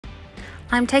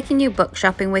I'm taking you book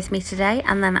shopping with me today,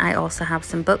 and then I also have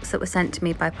some books that were sent to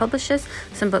me by publishers,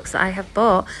 some books that I have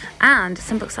bought, and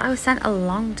some books that I was sent a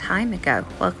long time ago.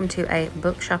 Welcome to a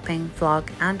book shopping vlog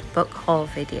and book haul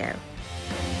video.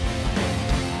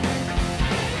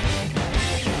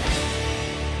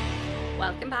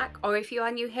 Welcome back, or if you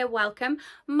are new here, welcome.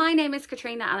 My name is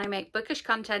Katrina and I make bookish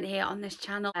content here on this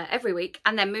channel every week,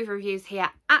 and then movie reviews here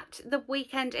at the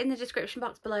weekend. In the description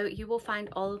box below you will find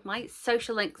all of my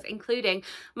social links, including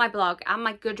my blog and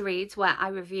my Goodreads, where I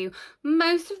review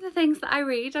most of the things that I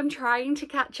read. I'm trying to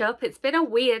catch up. It's been a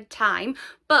weird time,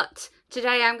 but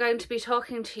today I'm going to be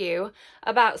talking to you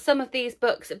about some of these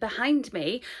books behind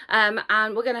me, and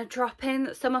we're going to drop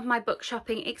in some of my book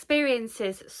shopping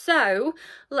experiences. So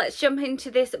let's jump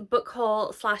into this book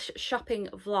haul / shopping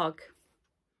vlog.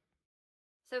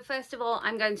 So first of all,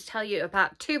 I'm going to tell you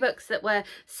about two books that were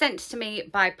sent to me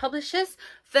by publishers.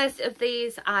 First of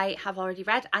these I have already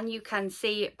read, and you can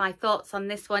see my thoughts on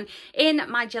this one in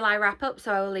my July wrap up,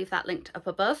 so I will leave that linked up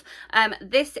above.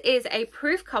 This is a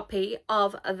proof copy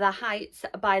of The Heights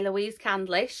by Louise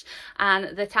Candlish,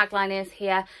 and the tagline is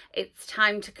here, "It's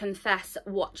time to confess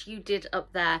what you did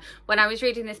up there." When I was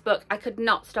reading this book, I could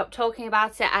not stop talking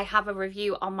about it. I have a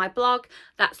review on my blog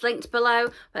that's linked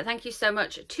below, but thank you so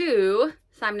much to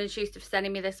Simon & Schuster for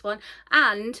sending me this one,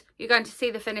 and you're going to see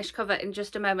the finished cover in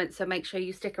just a moment, so make sure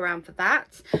you stick around for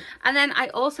that. And then I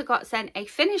also got sent a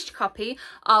finished copy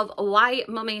of Why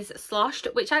Mummies Sloshed,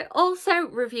 which I also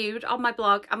reviewed on my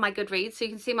blog and my Goodreads, so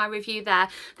you can see my review there.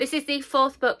 This is the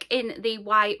fourth book in the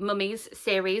Why Mummies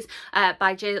series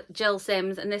by Gill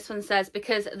Sims, and this one says,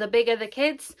 "Because the bigger the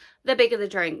kids, the bigger the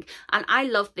drink." And I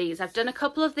love these. I've done a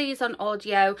couple of these on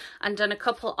audio and done a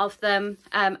couple of them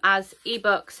as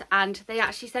ebooks, and they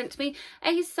actually sent me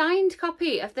a signed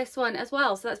copy of this one as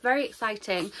well, so that's very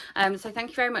exciting. So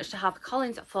thank you very much to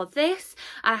HarperCollins for this.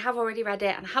 I have already read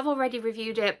it and have already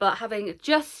reviewed it, but having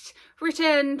just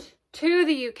returned to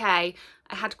the UK,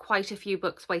 I had quite a few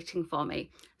books waiting for me,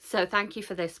 so thank you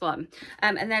for this one.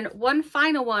 And then one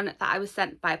final one that I was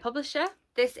sent by a publisher.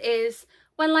 This is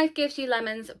When Life Gives You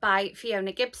Lemons by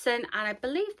Fiona Gibson, and I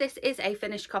believe this is a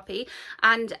finished copy,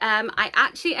 and I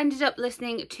actually ended up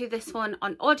listening to this one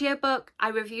on audiobook. I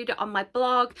reviewed it on my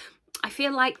blog. I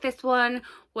feel like this one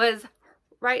was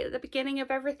right at the beginning of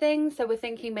everything, so we're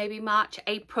thinking maybe March,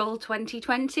 April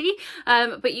 2020,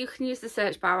 but you can use the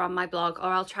search bar on my blog, or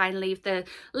I'll try and leave the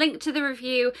link to the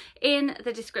review in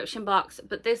the description box.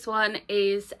 But this one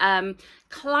is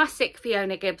classic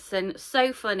Fiona Gibson,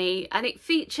 so funny, and it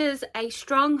features a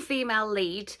strong female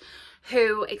lead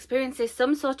who experiences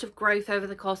some sort of growth over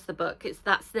the course of the book.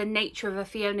 That's the nature of a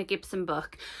Fiona Gibson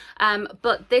book,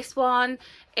 but this one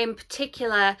in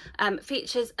particular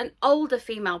features an older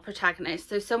female protagonist,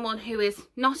 so someone who is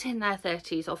not in their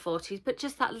 30s or 40s, but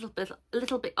just that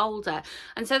little bit older.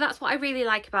 And so that's what I really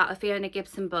like about a Fiona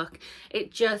Gibson book.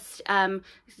 It just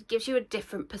gives you a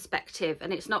different perspective,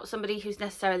 and it's not somebody who's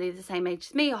necessarily the same age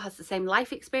as me or has the same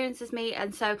life experience as me,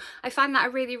 and so I find that a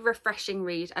really refreshing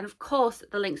read. And of course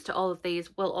the links to all of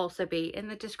these will also be in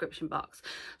the description box.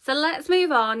 So let's move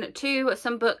on to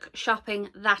some book shopping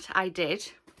that I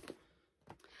did.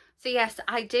 So yes,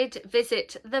 I did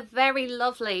visit the very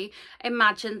lovely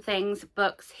Imagine Things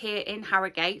books here in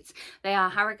Harrogate. They are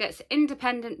Harrogate's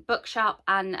independent bookshop,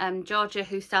 and Georgia,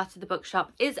 who started the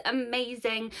bookshop, is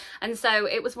amazing. And so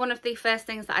it was one of the first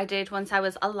things that I did once I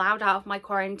was allowed out of my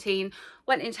quarantine.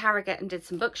 Went into Harrogate and did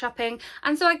some book shopping,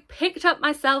 and so I picked up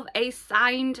myself a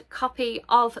signed copy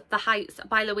of The Heights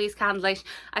by Louise Candlish.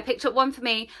 I picked up one for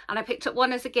me, and I picked up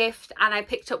one as a gift, and I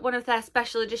picked up one of their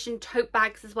special edition tote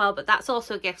bags as well, but that's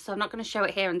also a gift, so I'm not going to show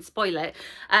it here and spoil it.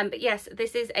 But yes,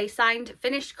 this is a signed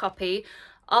finished copy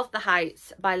of The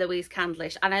Heights by Louise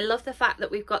Candlish, and I love the fact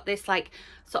that we've got this like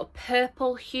sort of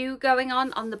purple hue going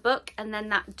on the book, and then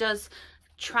that does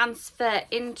transfer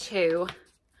into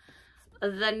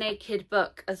the naked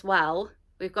book as well.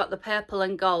 We've got the purple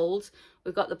and gold,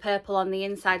 we've got the purple on the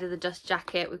inside of the dust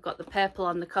jacket, we've got the purple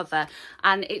on the cover,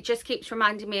 and it just keeps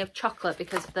reminding me of chocolate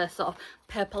because of the sort of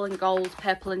purple and gold,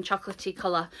 purple and chocolatey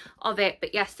colour of it.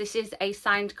 But yes, this is a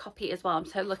signed copy as well. I'm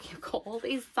so lucky I've got all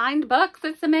these signed books,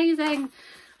 it's amazing.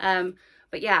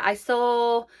 But yeah, I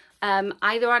saw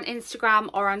either on Instagram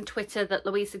or on Twitter that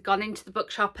Louise had gone into the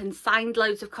bookshop and signed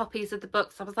loads of copies of the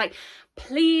books. I was like,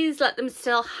 please let them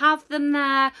still have them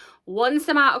there once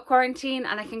I'm out of quarantine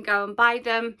and I can go and buy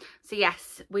them. So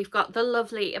yes, we've got the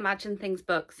lovely Imagine Things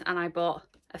books, and I bought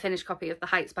a finished copy of The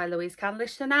Heights by Louise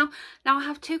Candlish. So now I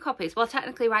have two copies. Well,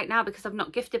 technically right now, because I've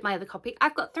not gifted my other copy,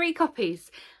 I've got 3 copies.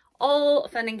 All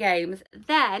fun and games.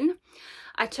 Then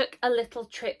I took a little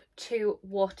trip to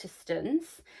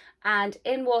Waterstones, And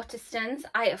in Waterstones,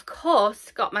 I of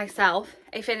course got myself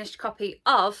a finished copy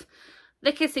of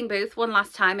The Kissing Booth one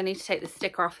last time. I need to take the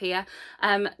sticker off here.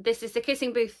 This is The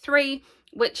Kissing Booth 3,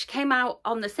 which came out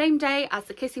on the same day as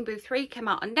The Kissing Booth 3 came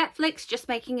out on Netflix, just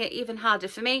making it even harder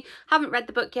for me. Haven't read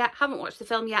the book yet, haven't watched the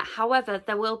film yet. However,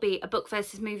 there will be a book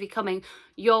versus movie coming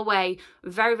your way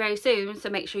very, very soon. So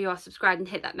make sure you are subscribed and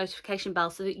hit that notification bell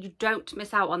so that you don't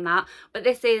miss out on that. But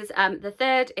this is the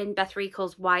third in Beth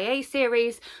Reekles' YA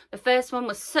series. The first one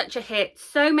was such a hit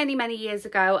so many, many years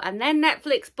ago. And then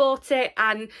Netflix bought it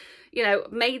and, you know,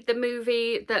 made the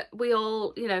movie that we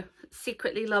all, you know,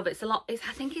 secretly love. It's a lot,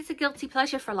 I think it's a guilty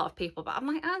pleasure for a lot of people, but I'm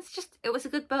like, oh, it was a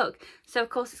good book, so of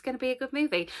course it's going to be a good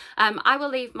movie. I will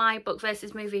leave my book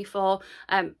versus movie for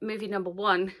movie number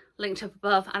 1 linked up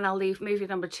above, and I'll leave movie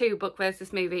number 2, book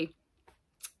versus movie,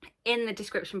 in the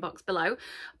description box below.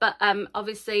 But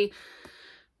obviously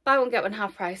buy one get one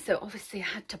half price, so obviously I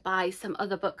had to buy some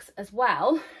other books as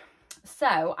well.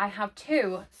 So I have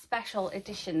 2 special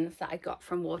editions that I got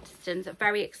from Waterstones,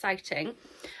 very exciting.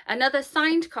 Another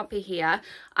signed copy here.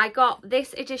 I got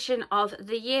this edition of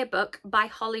The Yearbook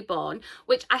by Bourne,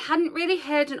 which I hadn't really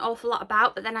heard an awful lot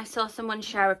about, but then I saw someone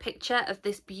share a picture of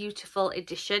this beautiful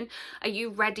edition. Are you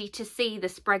ready to see the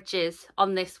spreads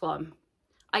on this one?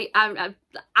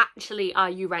 Actually, are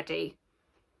you ready?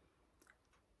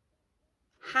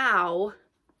 How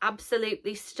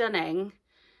absolutely stunning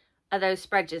are those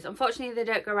spreads? Unfortunately, they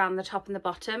don't go around the top and the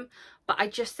bottom, but I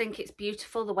just think it's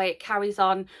beautiful the way it carries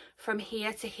on from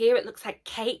here to here. It looks like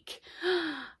cake.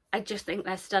 I just think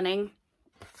they're stunning.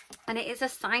 And it is a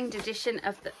signed edition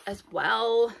of as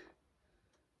well.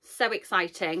 So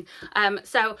exciting.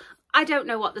 So I don't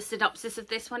know what the synopsis of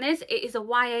this one is. It is a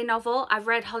YA novel. I've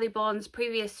read Holly Bourne's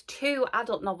previous 2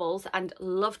 adult novels and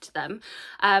loved them.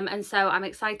 And so I'm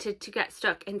excited to get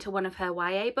stuck into one of her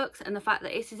YA books. And the fact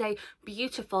that this is a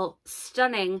beautiful,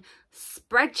 stunning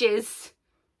spreads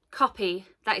copy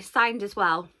that is signed as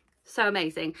well. So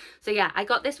amazing. So yeah, I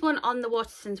got this one on the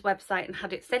Waterstones website and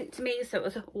had it sent to me, so it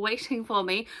was waiting for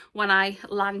me when I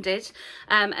landed.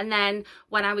 And then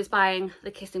when I was buying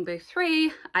The Kissing Booth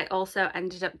 3, I also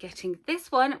ended up getting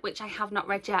this one, which I have not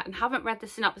read yet and haven't read the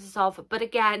synopsis of, but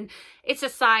again, it's a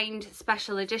signed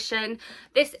special edition.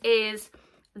 This is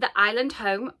The Island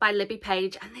Home by Libby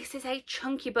Paige, and this is a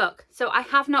chunky book. So I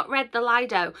have not read The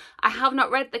Lido, I have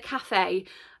not read The Cafe.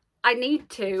 I need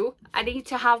to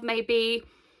have maybe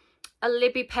a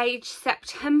Libby Paige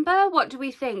September. What do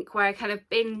we think? Where I kind of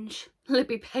binge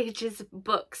Libby Paige's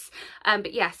books.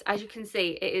 But yes, as you can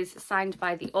see, it is signed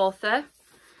by the author.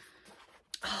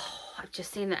 Oh, I've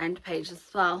just seen the end page as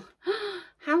well.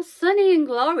 How sunny and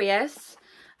glorious.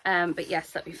 But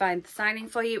yes, let me find the signing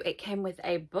for you. It came with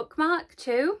a bookmark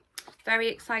too. Very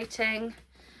exciting.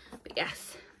 But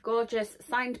yes, gorgeous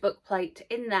signed book plate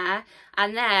in there.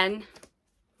 And then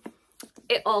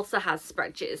it also has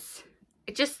spreads.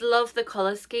 I just love the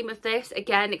colour scheme of this.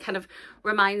 Again, it kind of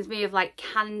reminds me of like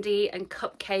candy and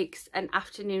cupcakes and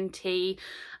afternoon tea,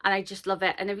 and I just love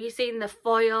it. And have you seen the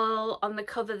foil on the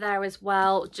cover there as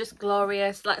well? Just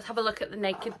glorious. Let's have a look at the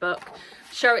naked book.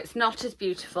 Sure, it's not as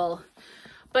beautiful,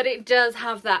 but it does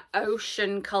have that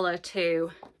ocean colour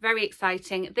too. Very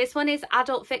exciting. This one is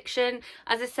adult fiction.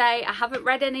 As I say, I haven't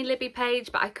read any Libby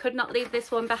Paige, but I could not leave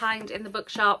this one behind in the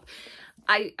bookshop.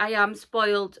 I am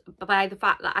spoiled by the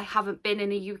fact that I haven't been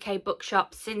in a UK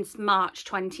bookshop since March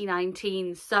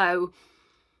 2019. So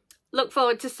look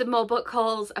forward to some more book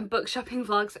hauls and book shopping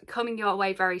vlogs coming your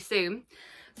way very soon.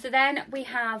 So then we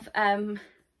have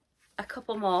a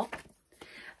couple more.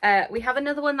 We have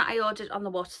another one that I ordered on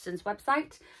the Waterstones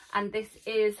website, and this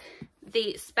is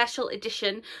the special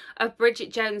edition of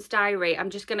Bridget Jones' Diary. I'm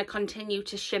just going to continue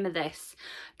to shimmer this.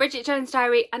 Bridget Jones'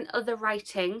 Diary and Other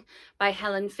Writing by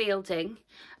Helen Fielding.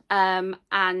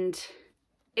 And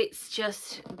it's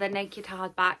just the naked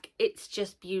hardback. It's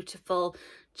just beautiful.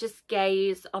 Just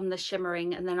gaze on the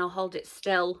shimmering, and then I'll hold it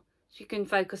still so you can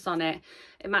focus on it.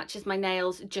 It matches my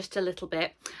nails just a little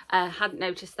bit. Hadn't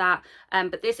noticed that.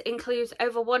 But this includes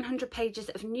over 100 pages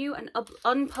of new and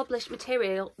unpublished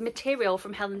material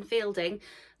from Helen Fielding.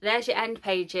 There's your end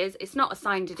pages. It's not a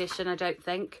signed edition, I don't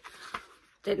think.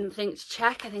 Didn't think to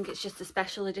check. I think it's just a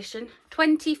special edition.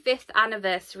 25th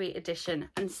anniversary edition.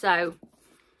 And so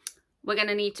we're going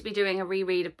to need to be doing a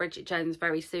reread of Bridget Jones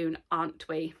very soon, aren't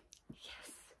we?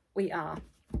 Yes, we are.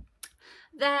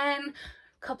 Then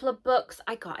couple of books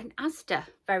I got in Asda.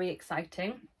 Very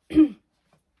exciting.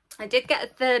 I did get a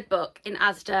third book in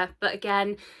Asda, but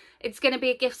again, it's going to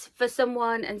be a gift for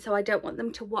someone, and so I don't want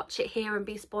them to watch it here and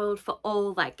be spoiled for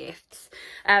all their gifts.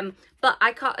 But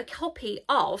I got a copy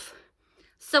of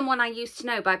Someone I Used to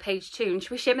Know by Paige Toon.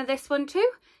 Should we shimmer this one too?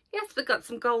 Yes, we've got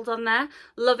some gold on there.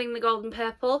 Loving the gold and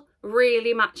purple.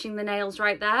 Really matching the nails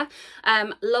right there.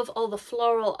 Love all the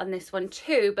floral on this one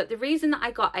too. But the reason that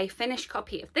I got a finished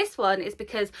copy of this one is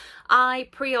because I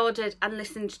pre-ordered and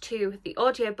listened to the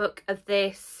audiobook of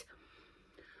this.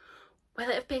 Will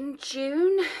it have been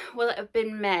June? Will it have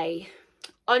been May?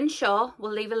 Unsure.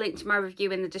 We'll leave a link to my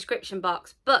review in the description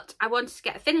box, but I wanted to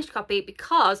get a finished copy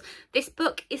because this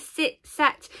book is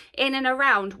set in and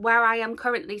around where I am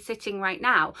currently sitting right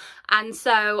now, and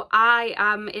so I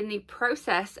am in the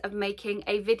process of making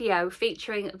a video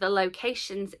featuring the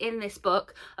locations in this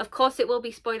book. Of course it will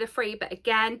be spoiler free, but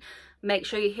again, make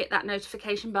sure you hit that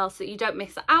notification bell so that you don't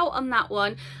miss out on that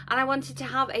one. And I wanted to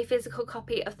have a physical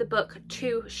copy of the book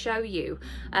to show you.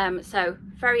 So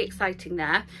very exciting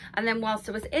there. And then whilst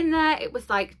I was in there, it was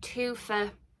like 2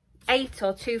 for $8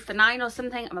 or 2 for $9 or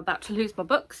something. I'm about to lose my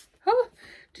books. Oh,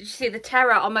 did you see the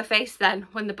terror on my face then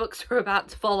when the books were about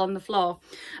to fall on the floor?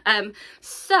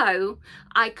 So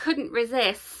I couldn't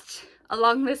resist,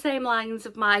 along the same lines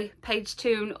of my Paige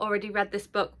Toon already read this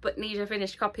book but need a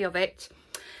finished copy of it,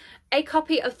 a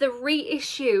copy of the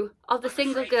reissue of the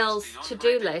Single Girls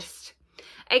to-do list.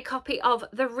 A copy of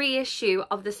the reissue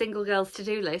of the Single Girls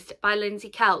to-do list by Lindsey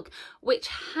Kelk, which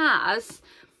has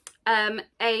an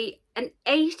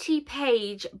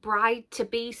 80-page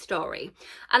bride-to-be story.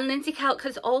 And Lindsey Kelk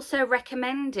has also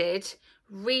recommended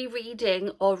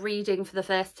rereading or reading for the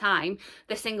first time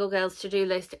the Single Girls to-do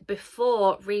list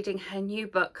before reading her new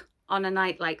book On a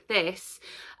Night Like This,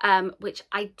 which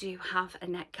I do have a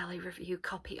NetGalley review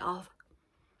copy of.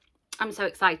 I'm so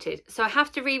excited. So I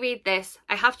have to reread this.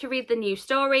 I have to read the new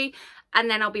story, and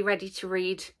then I'll be ready to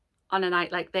read On a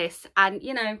Night Like This. And,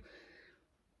 you know,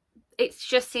 it's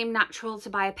just seemed natural to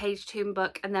buy a Paige Toon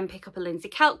book and then pick up a Lindsey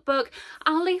Kelk book.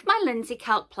 I'll leave my Lindsey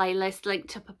Kelk playlist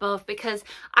linked up above because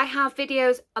I have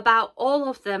videos about all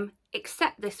of them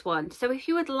except this one. So if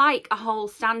you would like a whole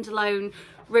standalone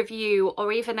review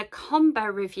or even a combo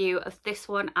review of this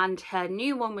one and her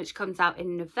new one, which comes out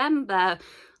in November,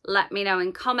 let me know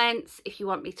in comments if you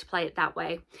want me to play it that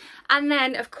way. And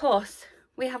then of course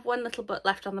we have one little book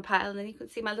left on the pile, and then you can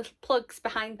see my little plugs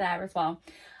behind there as well.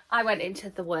 I went into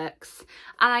the works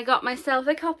and I got myself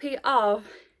a copy of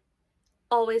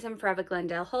Always and Forever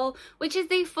Glendale Hall, which is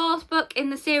the 4th book in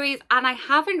the series, and I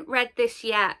haven't read this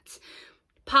yet,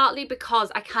 partly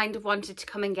because I kind of wanted to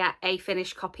come and get a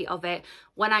finished copy of it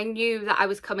when I knew that I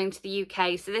was coming to the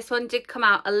UK. So this one did come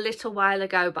out a little while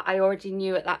ago, but I already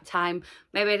knew at that time.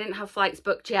 Maybe I didn't have flights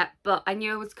booked yet, but I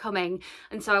knew I was coming,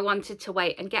 and so I wanted to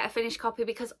wait and get a finished copy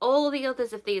because all the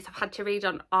others of these I've had to read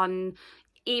on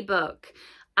ebook,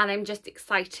 and I'm just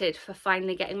excited for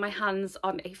finally getting my hands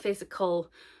on a physical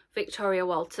Victoria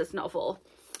Walters novel.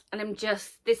 And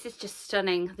this is just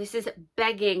stunning. This is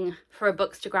begging for a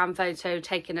Bookstagram photo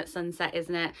taken at sunset,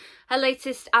 isn't it? Her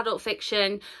latest adult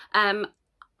fiction.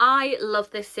 I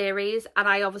love this series, and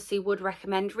I obviously would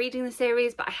recommend reading the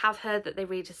series, but I have heard that they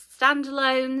read as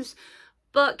standalones.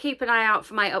 But keep an eye out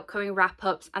for my upcoming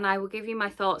wrap-ups, and I will give you my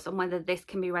thoughts on whether this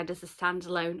can be read as a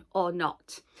standalone or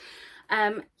not.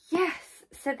 Yes,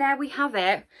 so there we have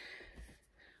it.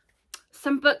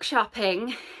 Some book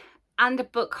shopping and a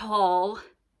book haul.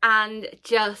 And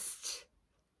just,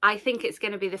 I think it's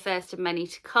going to be the first of many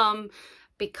to come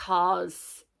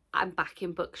because I'm back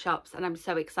in bookshops and I'm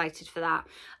so excited for that.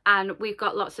 And we've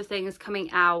got lots of things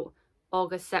coming out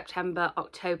August, September,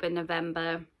 October,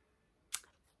 November.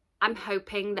 I'm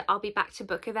hoping that I'll be back to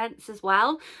book events as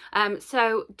well.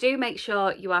 So do make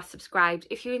sure you are subscribed.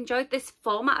 If you enjoyed this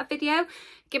format of video,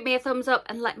 give me a thumbs up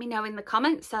and let me know in the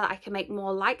comments so that I can make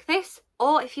more like this.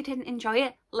 Or if you didn't enjoy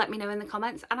it, let me know in the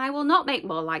comments and I will not make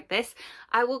more like this.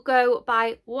 I will go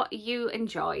by what you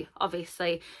enjoy,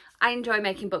 obviously. I enjoy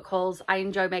making book hauls. I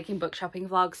enjoy making book shopping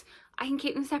vlogs. I can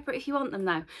keep them separate if you want them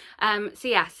though. So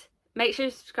yes, make sure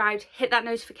you're subscribed, hit that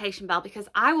notification bell because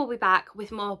I will be back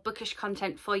with more bookish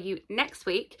content for you next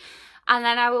week. And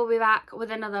then I will be back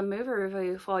with another movie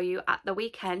review for you at the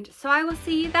weekend. So I will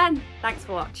see you then. Thanks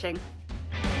for watching.